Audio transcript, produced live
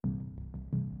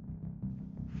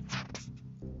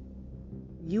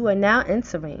You are now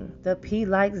entering the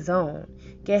P-like zone.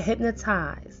 Get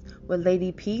hypnotized with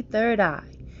Lady P Third Eye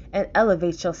and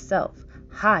elevate yourself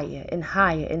higher and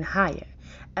higher and higher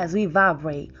as we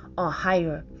vibrate on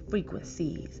higher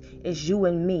frequencies. It's you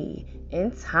and me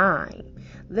in time.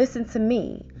 Listen to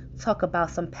me talk about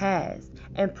some past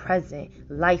and present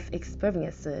life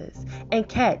experiences and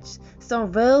catch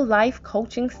some real life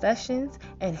coaching sessions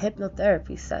and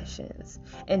hypnotherapy sessions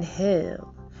and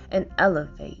heal and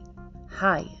elevate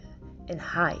higher and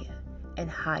higher and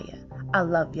higher. I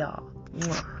love y'all.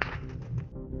 Mwah.